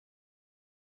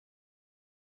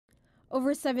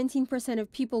Over 17%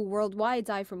 of people worldwide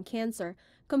die from cancer,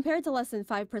 compared to less than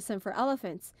 5% for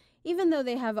elephants, even though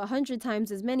they have 100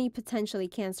 times as many potentially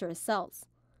cancerous cells.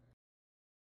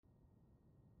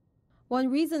 One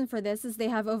reason for this is they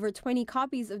have over 20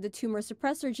 copies of the tumor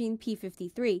suppressor gene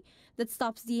p53 that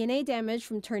stops DNA damage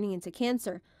from turning into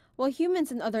cancer, while humans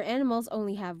and other animals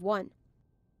only have one.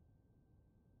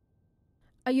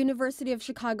 A University of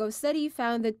Chicago study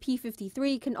found that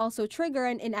p53 can also trigger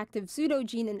an inactive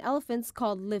pseudogene in elephants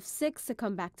called LIF6 to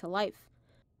come back to life.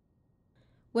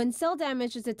 When cell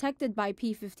damage is detected by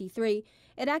p53,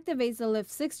 it activates the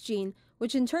LIF6 gene,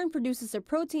 which in turn produces a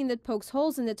protein that pokes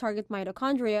holes in the target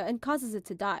mitochondria and causes it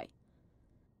to die.